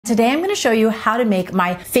Today I'm going to show you how to make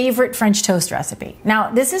my favorite French toast recipe.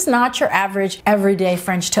 Now, this is not your average everyday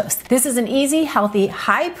French toast. This is an easy, healthy,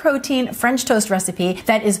 high protein French toast recipe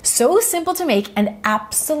that is so simple to make and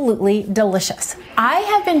absolutely delicious. I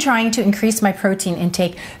have been trying to increase my protein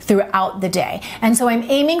intake throughout the day, and so I'm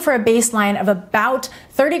aiming for a baseline of about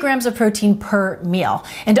 30 grams of protein per meal.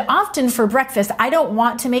 And often for breakfast, I don't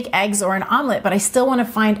want to make eggs or an omelet, but I still want to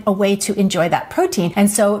find a way to enjoy that protein. And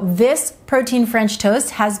so this protein French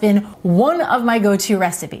toast has been one of my go-to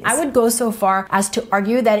recipes. I would go so far as to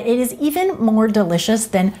argue that it is even more delicious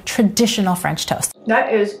than traditional French toast.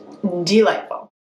 That is delightful.